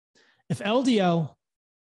If LDL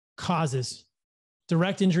causes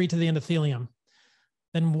direct injury to the endothelium,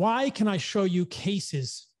 then why can I show you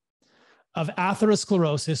cases of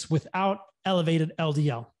atherosclerosis without elevated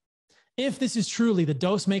LDL? If this is truly the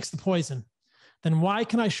dose makes the poison, then why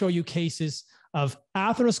can I show you cases of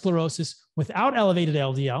atherosclerosis without elevated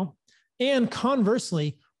LDL? And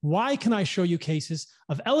conversely, why can I show you cases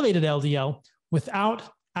of elevated LDL without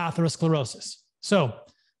atherosclerosis? So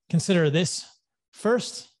consider this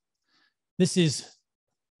first. This is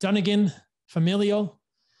Glycogen familial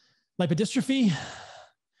lipodystrophy,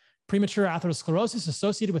 premature atherosclerosis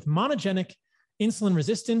associated with monogenic insulin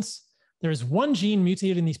resistance. There is one gene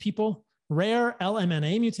mutated in these people, rare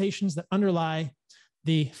LMNA mutations that underlie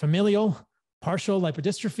the familial partial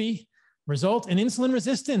lipodystrophy result in insulin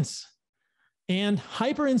resistance. And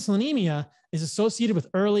hyperinsulinemia is associated with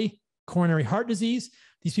early coronary heart disease.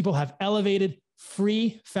 These people have elevated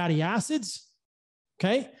free fatty acids.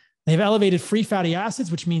 Okay. They have elevated free fatty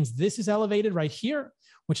acids, which means this is elevated right here,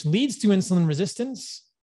 which leads to insulin resistance.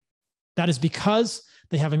 That is because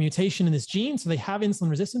they have a mutation in this gene. So they have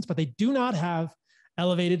insulin resistance, but they do not have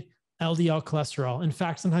elevated LDL cholesterol. In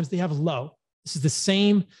fact, sometimes they have low. This is the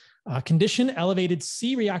same condition, elevated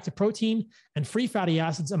C-reactive protein and free fatty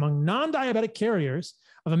acids among non-diabetic carriers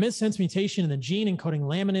of a missense mutation in the gene encoding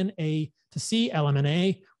laminin A to C,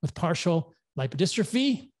 LMNA, with partial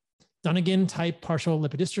lipodystrophy, Glycogen type partial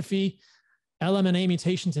lipodystrophy, LMNA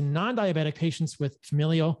mutations in non-diabetic patients with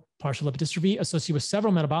familial partial lipodystrophy associated with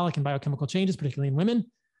several metabolic and biochemical changes, particularly in women.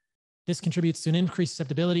 This contributes to an increased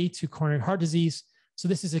susceptibility to coronary heart disease. So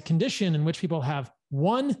this is a condition in which people have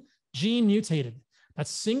one gene mutated. That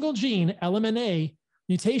single gene, LMNA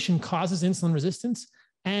mutation, causes insulin resistance,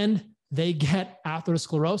 and they get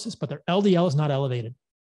atherosclerosis, but their LDL is not elevated.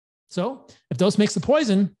 So if dose makes the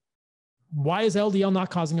poison, why is LDL not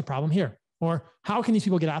causing a problem here? Or how can these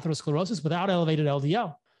people get atherosclerosis without elevated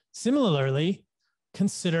LDL? Similarly,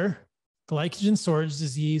 consider glycogen storage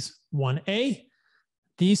disease 1A.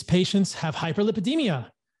 These patients have hyperlipidemia,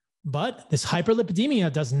 but this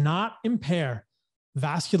hyperlipidemia does not impair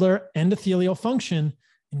vascular endothelial function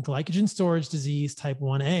in glycogen storage disease type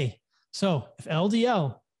 1A. So if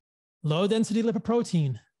LDL, low density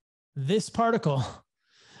lipoprotein, this particle,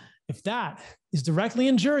 if that is directly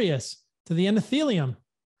injurious to the endothelium,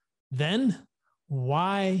 then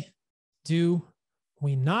why do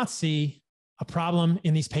we not see a problem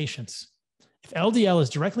in these patients? If LDL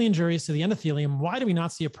is directly injurious to the endothelium, why do we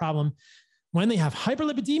not see a problem when they have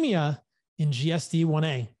hyperlipidemia in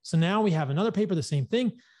GSD1A? So now we have another paper, the same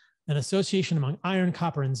thing, an association among iron,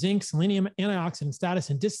 copper, and zinc, selenium, antioxidant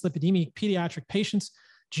status in dyslipidemic pediatric patients,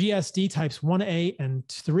 GSD types 1A and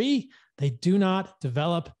 3. They do not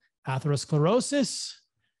develop atherosclerosis,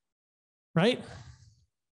 right?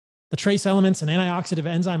 The trace elements and antioxidant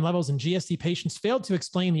enzyme levels in GSD patients failed to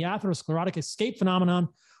explain the atherosclerotic escape phenomenon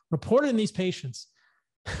reported in these patients.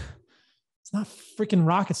 It's not freaking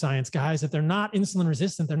rocket science, guys. If they're not insulin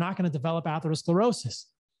resistant, they're not going to develop atherosclerosis.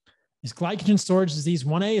 Is glycogen storage disease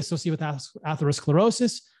 1A associated with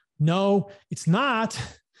atherosclerosis? No, it's not.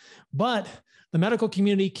 But the medical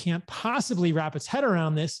community can't possibly wrap its head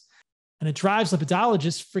around this. And it drives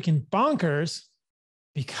lipidologists freaking bonkers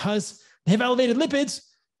because they have elevated lipids,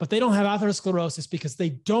 but they don't have atherosclerosis because they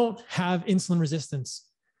don't have insulin resistance.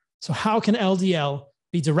 So how can LDL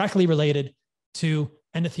be directly related to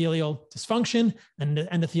endothelial dysfunction and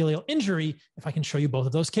endothelial injury if I can show you both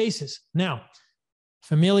of those cases? Now,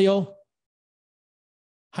 familial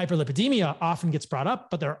hyperlipidemia often gets brought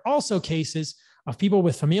up, but there are also cases of people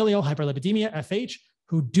with familial hyperlipidemia, FH,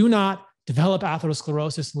 who do not develop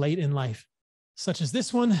atherosclerosis late in life, such as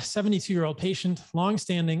this one, 72-year-old patient,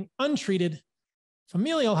 longstanding, untreated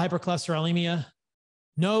familial hypercholesterolemia,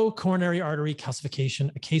 no coronary artery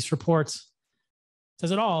calcification. A case report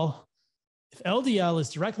says it all. If LDL is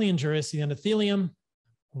directly injurious to the endothelium,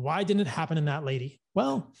 why didn't it happen in that lady?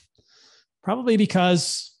 Well, probably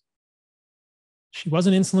because she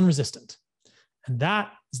wasn't insulin resistant. And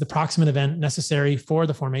that is the proximate event necessary for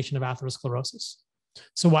the formation of atherosclerosis.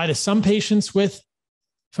 So why do some patients with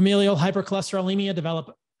familial hypercholesterolemia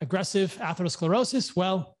develop aggressive atherosclerosis?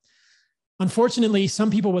 Well, unfortunately, some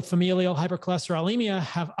people with familial hypercholesterolemia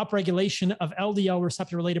have upregulation of LDL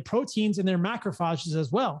receptor-related proteins in their macrophages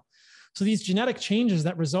as well. So these genetic changes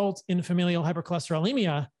that result in familial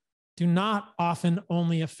hypercholesterolemia do not often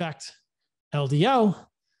only affect LDL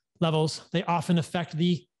levels, they often affect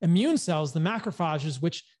the immune cells, the macrophages,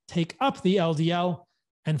 which take up the LDL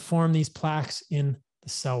and form these plaques in the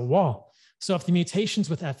cell wall. So if the mutations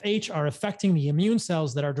with FH are affecting the immune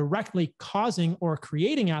cells that are directly causing or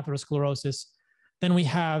creating atherosclerosis, then we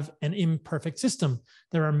have an imperfect system.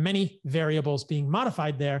 There are many variables being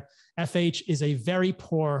modified there. FH is a very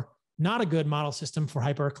poor, not a good model system for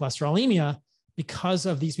hypercholesterolemia because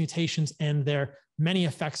of these mutations and their many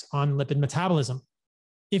effects on lipid metabolism.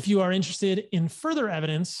 If you are interested in further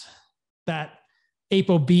evidence that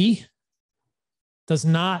ApoB does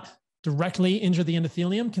not directly injure the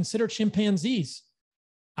endothelium, consider chimpanzees,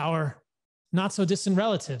 our not so distant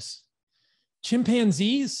relatives.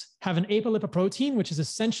 Chimpanzees have an apolipoprotein, which is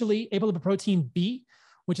essentially apolipoprotein B,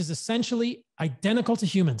 which is essentially identical to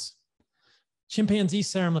humans. Chimpanzee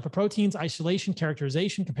serum lipoproteins, isolation,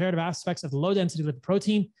 characterization, comparative aspects of the low density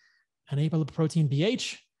lipoprotein and apolipoprotein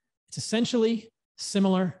BH. It's essentially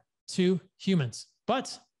similar to humans,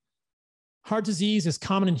 but heart disease is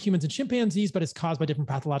common in humans and chimpanzees, but it's caused by different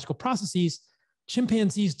pathological processes.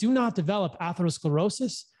 Chimpanzees do not develop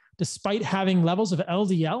atherosclerosis despite having levels of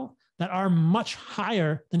LDL that are much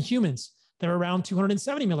higher than humans. They're around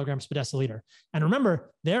 270 milligrams per deciliter. And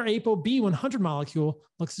remember, their ApoB100 molecule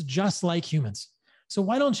looks just like humans. So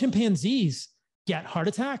why don't chimpanzees get heart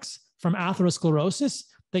attacks from atherosclerosis?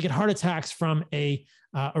 They get heart attacks from a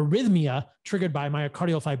arrhythmia triggered by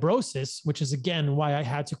myocardial fibrosis, which is, again, why I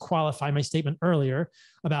had to qualify my statement earlier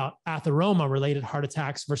about atheroma-related heart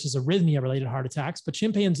attacks versus arrhythmia-related heart attacks. But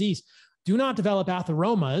chimpanzees do not develop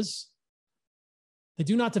atheromas. They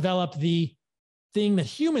do not develop the thing that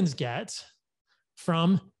humans get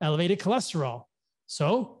from elevated cholesterol.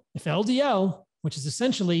 So if LDL, which is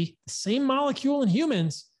essentially the same molecule in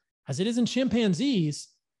humans as it is in chimpanzees,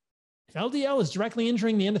 if LDL is directly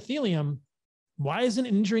injuring the endothelium, why isn't it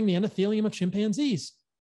injuring the endothelium of chimpanzees?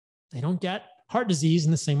 They don't get heart disease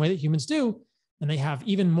in the same way that humans do, and they have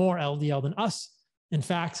even more LDL than us. In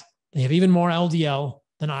fact, they have even more LDL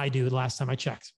than I do the last time I checked.